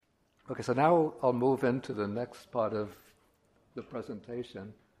Okay, so now I'll move into the next part of the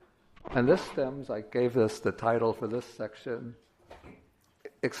presentation. And this stems, I gave this the title for this section,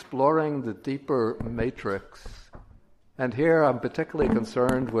 Exploring the Deeper Matrix. And here I'm particularly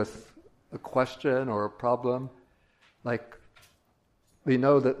concerned with a question or a problem. Like, we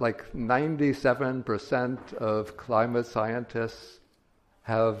know that like 97% of climate scientists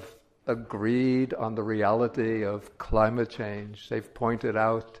have agreed on the reality of climate change. They've pointed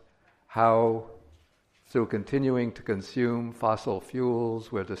out how through continuing to consume fossil fuels,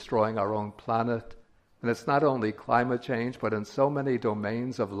 we're destroying our own planet. And it's not only climate change, but in so many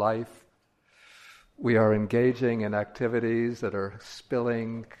domains of life, we are engaging in activities that are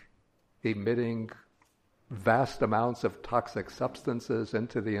emitting vast amounts of toxic substances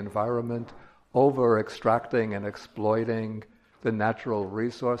into the environment, over-extracting and exploiting the natural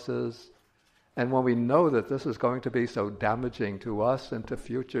resources. And when we know that this is going to be so damaging to us and to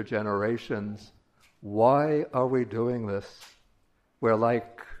future generations, why are we doing this? We're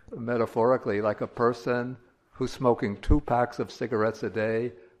like, metaphorically, like a person who's smoking 2 packs of cigarettes a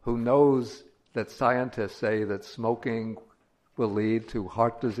day, who knows that scientists say that smoking will lead to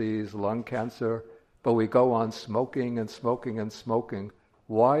heart disease, lung cancer, but we go on smoking and smoking and smoking.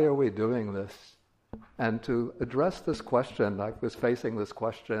 Why are we doing this? And to address this question, I was facing this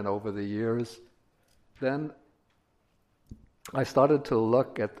question over the years, then I started to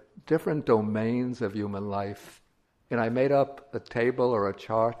look at different domains of human life, and I made up a table or a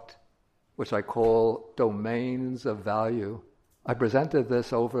chart which I call domains of value. I presented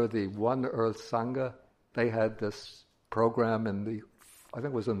this over the One Earth Sangha. They had this program I think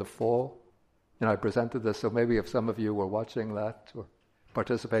it was in the fall, and I presented this, so maybe if some of you were watching that or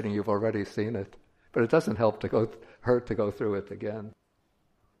participating, you've already seen it. But it doesn't hurt to go through it again.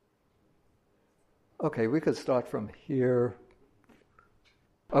 Okay, we could start from here.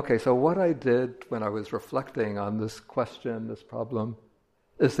 Okay, so what I did when I was reflecting on this question, this problem,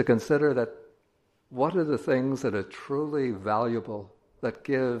 is to consider that what are the things that are truly valuable, that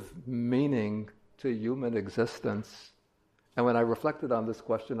give meaning to human existence? And when I reflected on this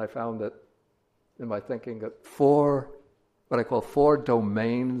question, I found that in my thinking that what I call 4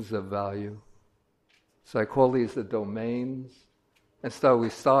 domains of value. So I call these the domains. And so we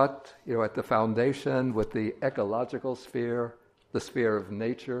start, at the foundation with the ecological sphere, the sphere of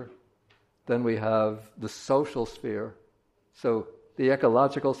nature. Then we have the social sphere. So the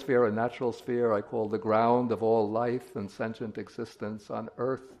ecological sphere and natural sphere I call the ground of all life and sentient existence on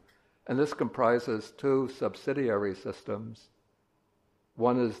Earth. And this comprises 2 subsidiary systems.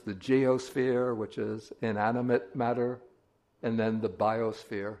 One is the geosphere, which is inanimate matter, and then the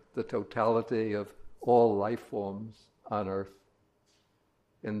biosphere, the totality of all life forms on Earth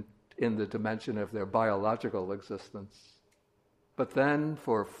in the dimension of their biological existence. But then,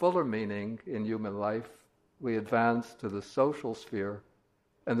 for fuller meaning in human life, we advance to the social sphere,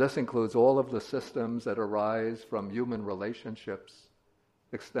 and this includes all of the systems that arise from human relationships,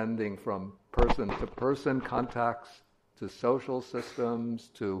 extending from person-to-person contacts, to social systems,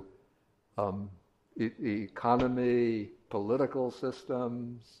 to economy, political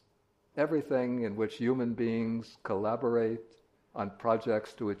systems, everything in which human beings collaborate on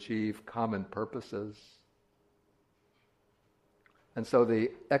projects to achieve common purposes. And so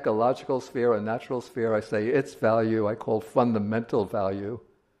the ecological sphere and natural sphere, I say its value, I call fundamental value,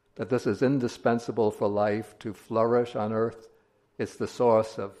 that this is indispensable for life to flourish on Earth. It's the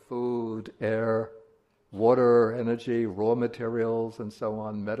source of food, air, water, energy, raw materials, and so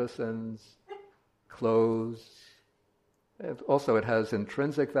on, medicines, clothes. And also it has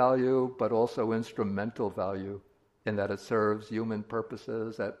intrinsic value, but also instrumental value in that it serves human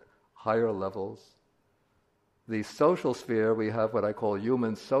purposes at higher levels. The social sphere, we have what I call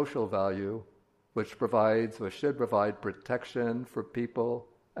human social value, which provides or should provide protection for people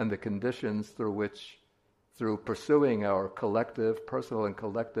and the conditions through pursuing our collective, personal and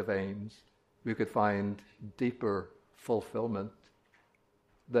collective aims, we could find deeper fulfillment.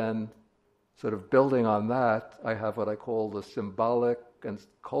 Then, sort of building on that, I have what I call the symbolic and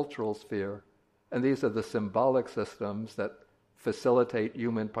cultural sphere. And these are the symbolic systems that facilitate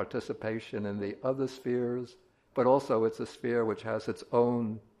human participation in the other spheres, but also it's a sphere which has its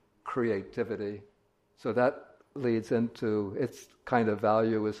own creativity. So that leads into its kind of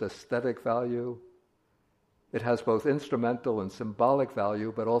value is aesthetic value. It has both instrumental and symbolic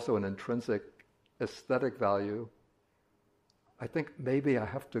value, but also an intrinsic aesthetic value. I think maybe I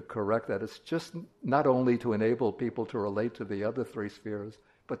have to correct that. It's just not only to enable people to relate to the other 3 spheres,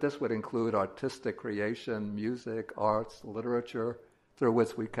 but this would include artistic creation, music, arts, literature, through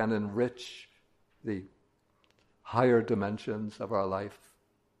which we can enrich the higher dimensions of our life.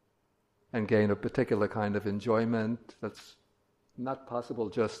 and gain a particular kind of enjoyment that's not possible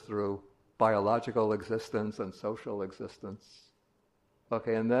just through biological existence and social existence.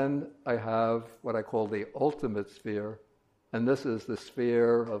 Okay, and then I have what I call the ultimate sphere, and this is the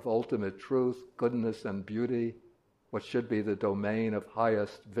sphere of ultimate truth, goodness, and beauty, what should be the domain of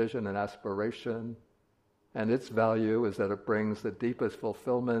highest vision and aspiration. And its value is that it brings the deepest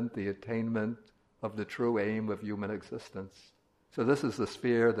fulfillment, the attainment of the true aim of human existence. So this is the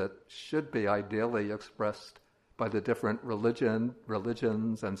sphere that should be ideally expressed by the different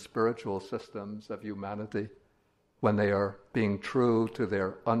religions and spiritual systems of humanity when they are being true to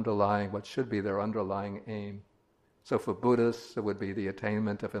their underlying, what should be their underlying aim. So for Buddhists, it would be the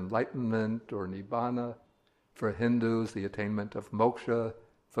attainment of enlightenment or nibbana. For Hindus, the attainment of moksha.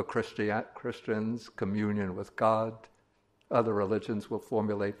 For Christians, communion with God. Other religions will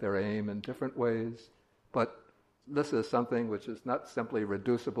formulate their aim in different ways. But this is something which is not simply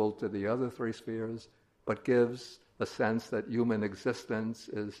reducible to the other three spheres, but gives a sense that human existence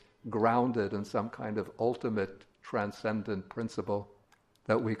is grounded in some kind of ultimate transcendent principle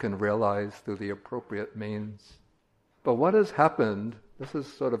that we can realize through the appropriate means. But what has happened, this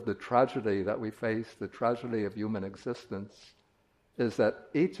is sort of the tragedy that we face, the tragedy of human existence, is that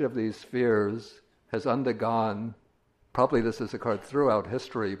each of these spheres has undergone, probably this has occurred throughout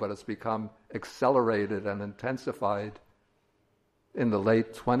history, but it's become accelerated and intensified in the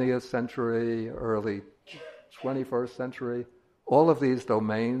late 20th century, early 21st century. All of these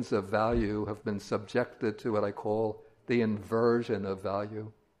domains of value have been subjected to what I call the inversion of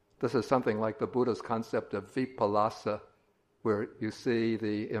value. This is something like the Buddha's concept of vipallasa, where you see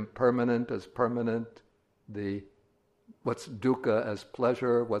the impermanent as permanent, what's dukkha as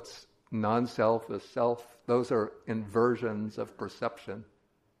pleasure, what's non-self as self. Those are inversions of perception.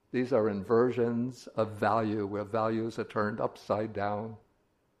 These are inversions of value, where values are turned upside down.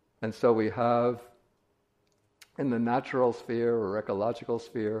 And so we have, in the natural sphere or ecological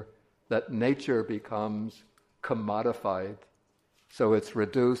sphere, that nature becomes commodified. So it's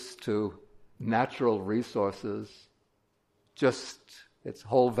reduced to natural resources. Just its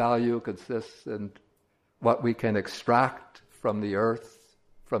whole value consists in what we can extract from the earth,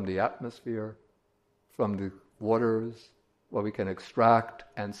 from the atmosphere, from the waters, what we can extract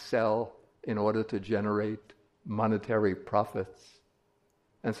and sell in order to generate monetary profits.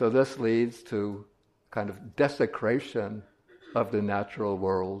 And so this leads to kind of desecration of the natural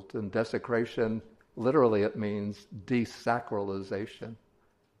world. And desecration, literally it means desacralization,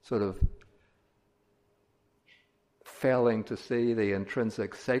 sort of failing to see the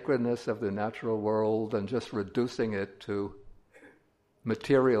intrinsic sacredness of the natural world and just reducing it to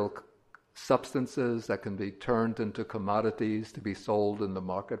material substances that can be turned into commodities to be sold in the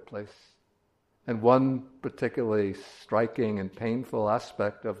marketplace. And one particularly striking and painful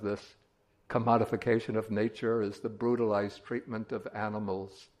aspect of this commodification of nature is the brutalized treatment of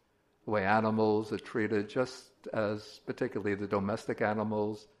animals. The way animals are treated just as, particularly the domestic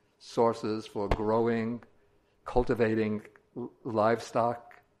animals, sources for growing, cultivating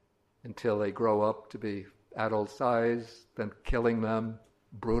livestock until they grow up to be adult size, then killing them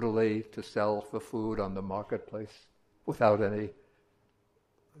brutally to sell for food on the marketplace without any,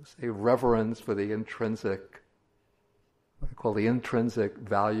 say, reverence for the intrinsic, what I call the intrinsic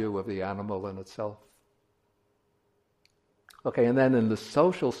value of the animal in itself. Okay, and then in the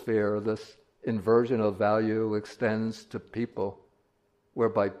social sphere, this inversion of value extends to people,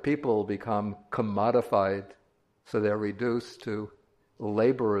 whereby people become commodified, so they're reduced to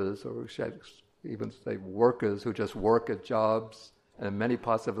laborers, or even say workers who just work at jobs, and in many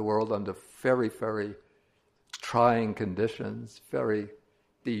parts of the world under very, very trying conditions, very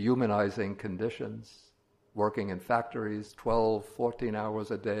dehumanizing conditions, working in factories 12, 14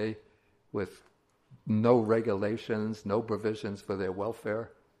 hours a day with no regulations, no provisions for their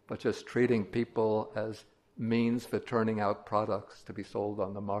welfare, but just treating people as means for turning out products to be sold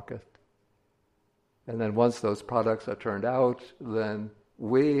on the market. And then once those products are turned out, then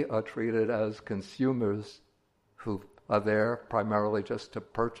we are treated as consumers who are there primarily just to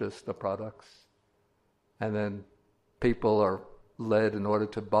purchase the products. And then people are led in order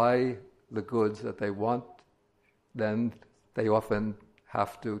to buy the goods that they want. Then they often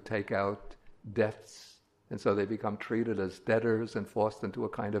have to take out debts. And so they become treated as debtors and forced into a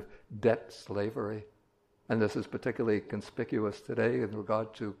kind of debt slavery. And this is particularly conspicuous today in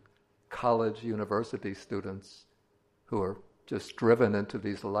regard to college, university students who are just driven into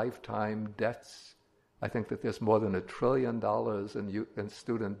these lifetime debts. I think that there's more than $1 trillion in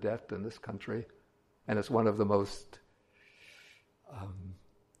student debt in this country, and it's one of the most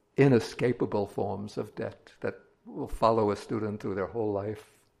inescapable forms of debt that will follow a student through their whole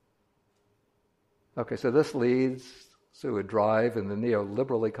life. Okay, so this leads to a drive in the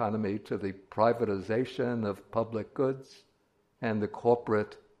neoliberal economy to the privatization of public goods and the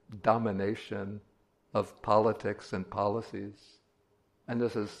corporate domination of politics and policies. And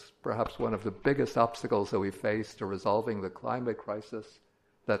this is perhaps one of the biggest obstacles that we face to resolving the climate crisis,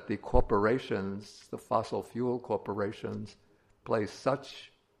 that the corporations, the fossil fuel corporations, play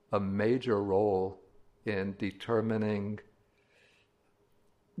such a major role in determining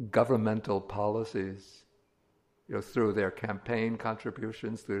governmental policies, through their campaign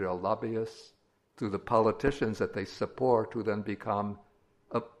contributions, through their lobbyists, through the politicians that they support, who then become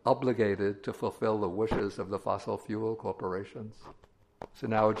obligated to fulfill the wishes of the fossil fuel corporations. So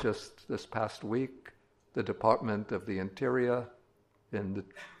now, just this past week, the Department of the Interior in the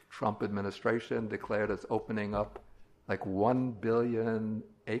Trump administration declared it's opening up like 1 billion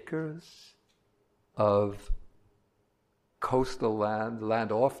acres of coastal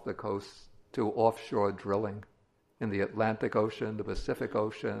land off the coast, to offshore drilling in the Atlantic Ocean, the Pacific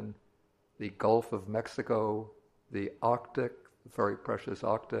Ocean, the Gulf of Mexico, the Arctic, the very precious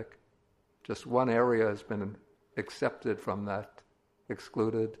Arctic. Just one area has been accepted from that,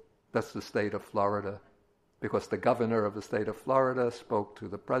 excluded. That's the state of Florida, because the governor of the state of Florida spoke to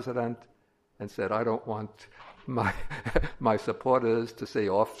the president and said, I don't want my supporters to see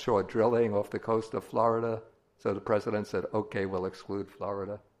offshore drilling off the coast of Florida. So the president said, okay, we'll exclude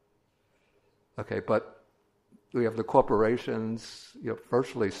Florida. Okay, but we have the corporations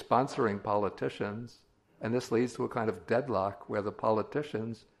virtually sponsoring politicians, and this leads to a kind of deadlock where the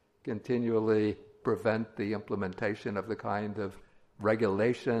politicians continually prevent the implementation of the kind of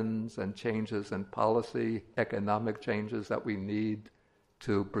regulations and changes in policy, economic changes that we need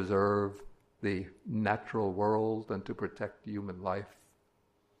to preserve the natural world and to protect human life.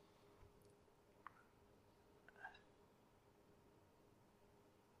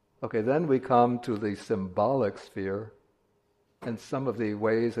 Okay, then we come to the symbolic sphere, and some of the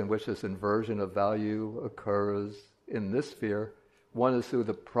ways in which this inversion of value occurs in this sphere. One is through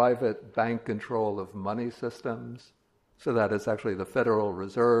the private bank control of money systems, so that it's actually the Federal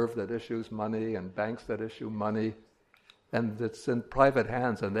Reserve that issues money and banks that issue money, and it's in private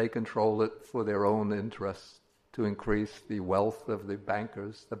hands, and they control it for their own interests to increase the wealth of the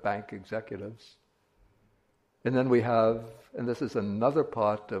bankers, the bank executives. And then we have, and this is another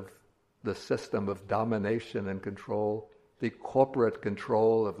part of the system of domination and control, the corporate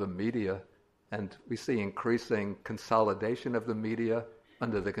control of the media. And we see increasing consolidation of the media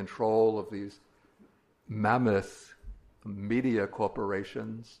under the control of these mammoth media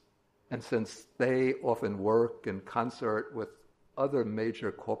corporations. And since they often work in concert with other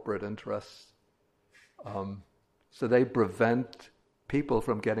major corporate interests, so they prevent people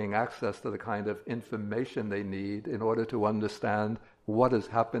from getting access to the kind of information they need in order to understand what is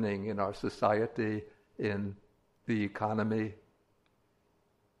happening in our society, in the economy,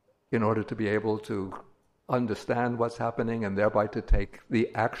 in order to be able to understand what's happening and thereby to take the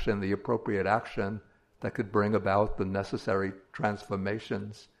action, the appropriate action that could bring about the necessary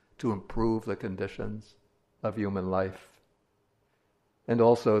transformations to improve the conditions of human life. And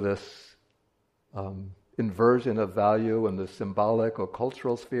also this inversion of value in the symbolic or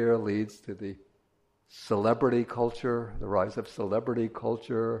cultural sphere leads to the celebrity culture, the rise of celebrity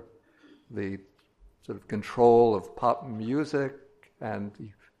culture, the sort of control of pop music and the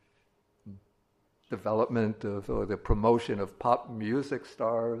development of, or the promotion of pop music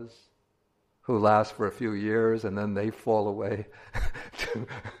stars who last for a few years and then they fall away.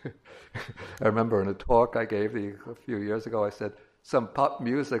 I remember in a talk I gave a few years ago, I said, some pop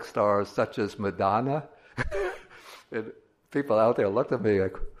music stars such as Madonna, and people out there looked at me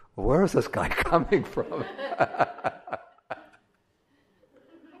like, where is this guy coming from?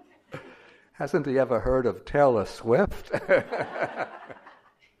 Hasn't he ever heard of Taylor Swift?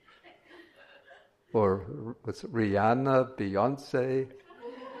 Or what's Rihanna, Beyonce?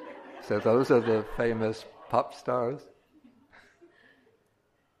 So those are the famous pop stars.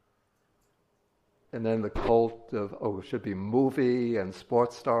 And then the cult of, it should be movie and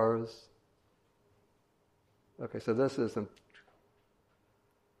sports stars. Okay, so this isn't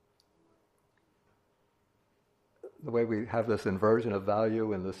the way we have this inversion of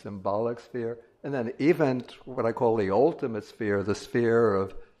value in the symbolic sphere. And then even what I call the ultimate sphere, the sphere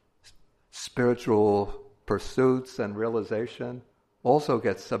of spiritual pursuits and realization, also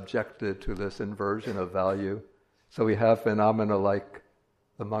gets subjected to this inversion of value. So we have phenomena like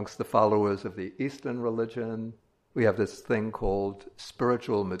amongst the followers of the Eastern religion, we have this thing called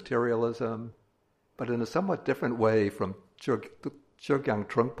spiritual materialism, but in a somewhat different way from Chogyam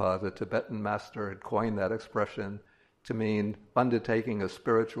Trungpa, the Tibetan master, had coined that expression to mean undertaking a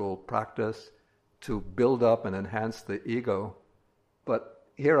spiritual practice to build up and enhance the ego. But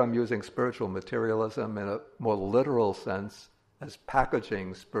here I'm using spiritual materialism in a more literal sense as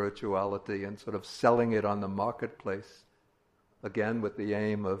packaging spirituality and sort of selling it on the marketplace, again with the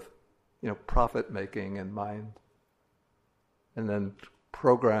aim of, profit making in mind. And then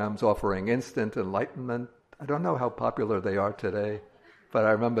programs offering instant enlightenment. I don't know how popular they are today, but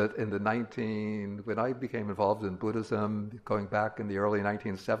I remember when I became involved in Buddhism, going back in the early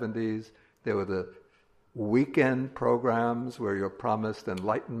 1970s, there were the weekend programs where you're promised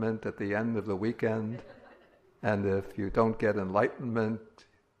enlightenment at the end of the weekend. And if you don't get enlightenment,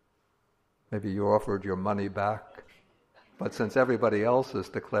 maybe you're offered your money back. But since everybody else is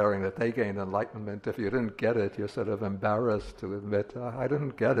declaring that they gained enlightenment, if you didn't get it, you're sort of embarrassed to admit, I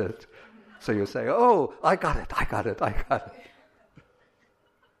didn't get it. So you say, oh, I got it.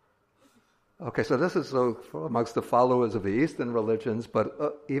 Okay, so this is amongst the followers of the Eastern religions,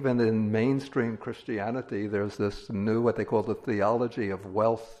 but even in mainstream Christianity, there's this new, what they call the theology of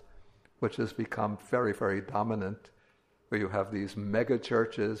wealth, which has become very, very dominant, where you have these mega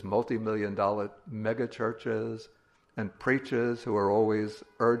churches, multi-million-dollar mega churches, and preachers who are always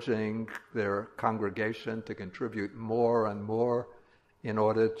urging their congregation to contribute more and more in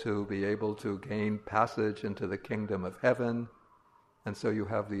order to be able to gain passage into the kingdom of heaven. And so you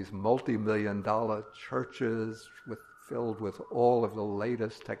have these multi-million-dollar churches filled with all of the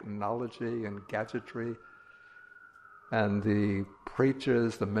latest technology and gadgetry. And the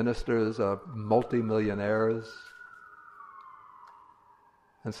preachers, the ministers are multi-millionaires.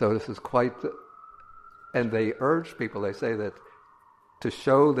 And so this is and they urge people, they say that to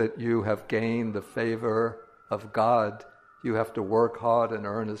show that you have gained the favor of God, you have to work hard and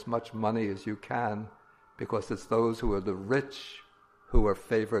earn as much money as you can, because it's those who are the rich who are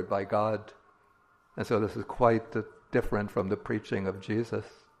favored by God. And so this is quite different from the preaching of Jesus.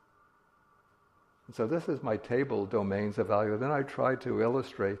 And so this is my table, domains of value. Then I try to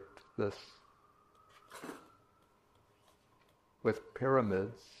illustrate this with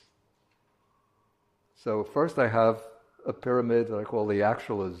pyramids. So first I have a pyramid that I call the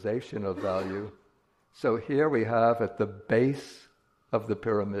actualization of value. So here we have at the base of the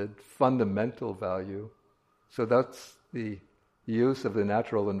pyramid fundamental value. So that's the use of the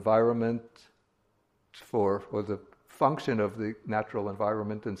natural environment for the function of the natural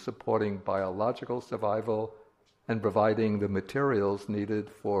environment in supporting biological survival and providing the materials needed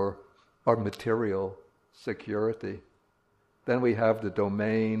for our material security. Then we have the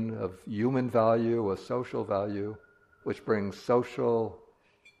domain of human value or social value, which brings social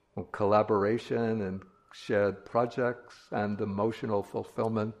collaboration and shared projects and emotional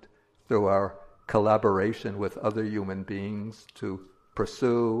fulfillment through our collaboration with other human beings to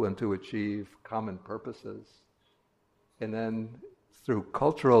pursue and to achieve common purposes. And then through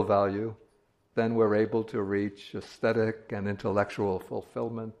cultural value, then we're able to reach aesthetic and intellectual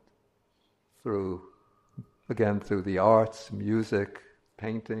fulfillment through the arts, music,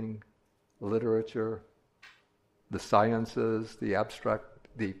 painting, literature, the sciences, the abstract,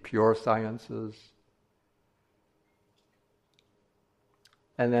 the pure sciences.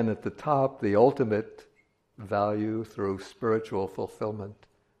 And then at the top, the ultimate value through spiritual fulfillment,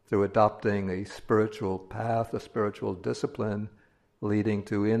 through adopting a spiritual path, a spiritual discipline, leading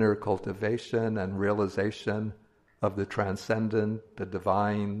to inner cultivation and realization of the transcendent, the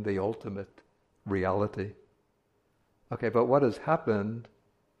divine, the ultimate reality. Okay, but what has happened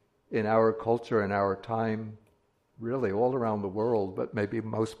in our culture, in our time, really all around the world, but maybe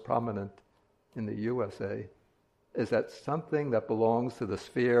most prominent in the USA, is that something that belongs to the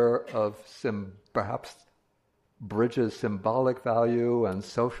sphere of perhaps bridges symbolic value and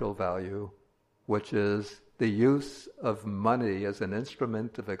social value, which is the use of money as an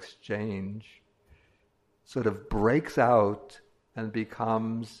instrument of exchange, sort of breaks out and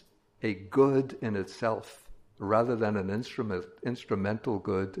becomes a good in itself. Rather than an instrumental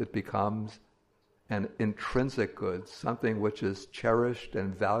good, it becomes an intrinsic good, something which is cherished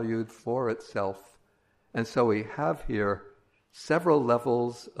and valued for itself. And so we have here several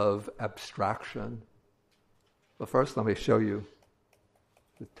levels of abstraction. But first, let me show you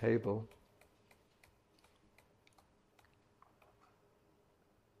the table.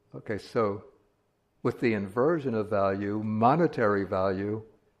 Okay, so with the inversion of value, monetary value,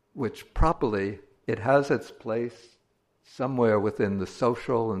 which properly it has its place somewhere within the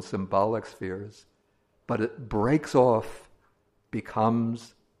social and symbolic spheres, but it breaks off,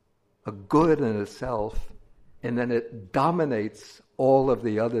 becomes a good in itself, and then it dominates all of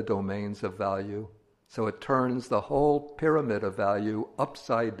the other domains of value. So it turns the whole pyramid of value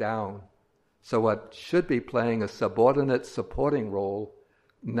upside down. So what should be playing a subordinate supporting role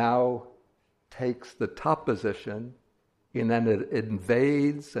now takes the top position, and then it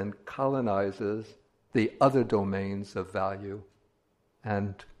invades and colonizes the other domains of value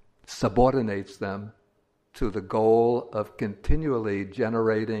and subordinates them to the goal of continually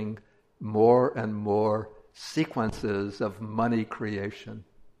generating more and more sequences of money creation.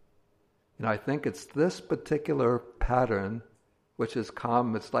 And I think it's this particular pattern which has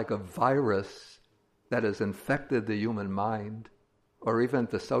come, it's like a virus that has infected the human mind, or even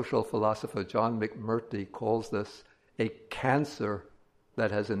the social philosopher John McMurtry calls this a cancer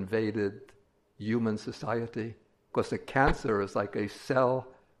that has invaded human society. Because a cancer is like a cell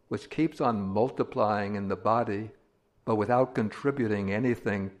which keeps on multiplying in the body, but without contributing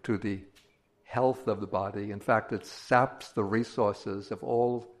anything to the health of the body. In fact, it saps the resources of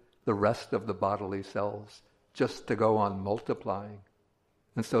all the rest of the bodily cells just to go on multiplying.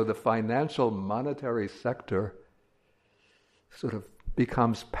 And so the financial monetary sector sort of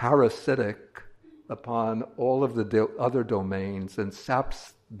becomes parasitic upon all of the other domains and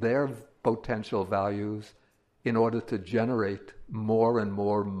saps their potential values in order to generate more and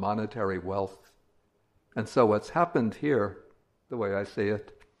more monetary wealth. And so what's happened here, the way I see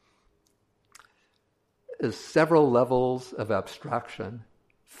it, is several levels of abstraction.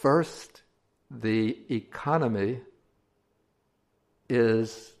 First, the economy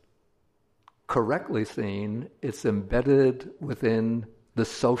is correctly seen, it's embedded within the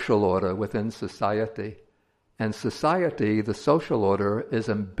social order, within society. And society, the social order, is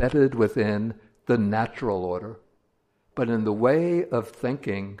embedded within the natural order. But in the way of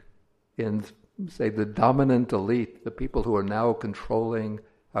thinking, in, say, the dominant elite, the people who are now controlling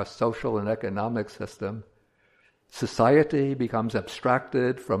our social and economic system, society becomes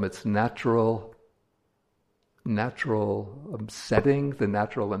abstracted from its natural setting, the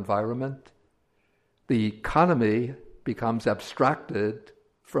natural environment. The economy becomes abstracted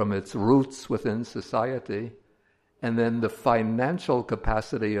from its roots within society, and then the financial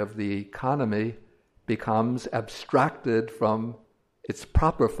capacity of the economy becomes abstracted from its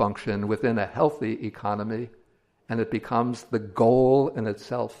proper function within a healthy economy, and it becomes the goal in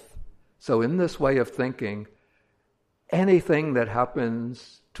itself. So in this way of thinking, anything that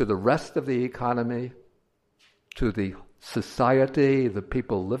happens to the rest of the economy, to the society, the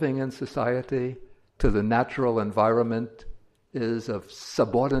people living in society, to the natural environment, is of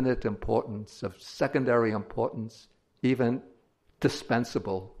subordinate importance, of secondary importance, even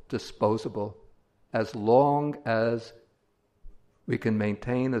dispensable, disposable, as long as we can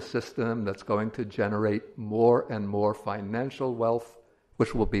maintain a system that's going to generate more and more financial wealth,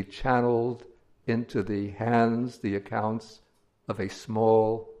 which will be channeled into the hands, the accounts of a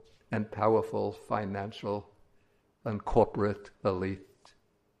small and powerful financial and corporate elite.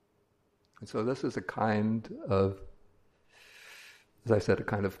 And so this is a kind of, as I said, a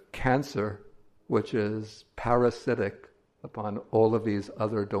kind of cancer which is parasitic upon all of these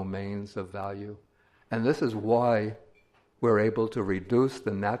other domains of value. And this is why we're able to reduce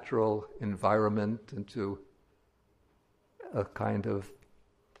the natural environment into a kind of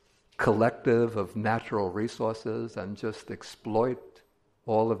collective of natural resources and just exploit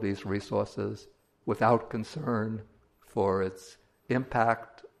all of these resources without concern for its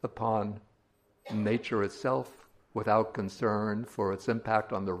impact upon nature itself, without concern for its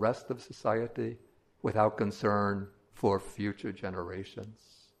impact on the rest of society, without concern for future generations.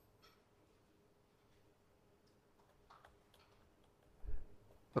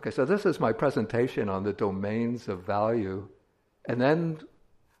 Okay, so this is my presentation on the domains of value, and then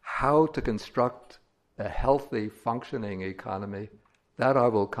how to construct a healthy, functioning economy. That I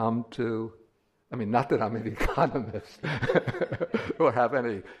will come to. I mean, not that I'm an economist or have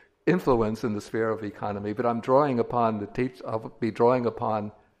any influence in the sphere of economy, but I'm drawing upon I'll be drawing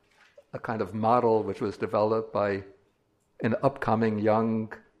upon a kind of model which was developed by an upcoming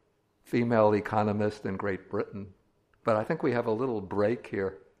young female economist in Great Britain. But I think we have a little break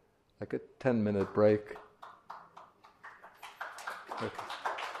here, like a 10-minute break.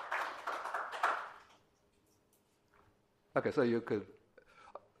 Okay, so you could,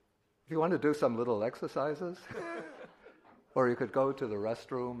 if you want to do some little exercises, or you could go to the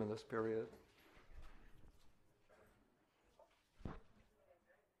restroom in this period.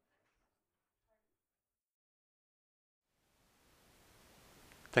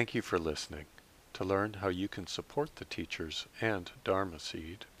 Thank you for listening. To learn how you can support the teachers and Dharma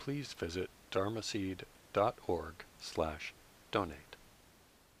Seed, please visit dharmaseed.org/donate.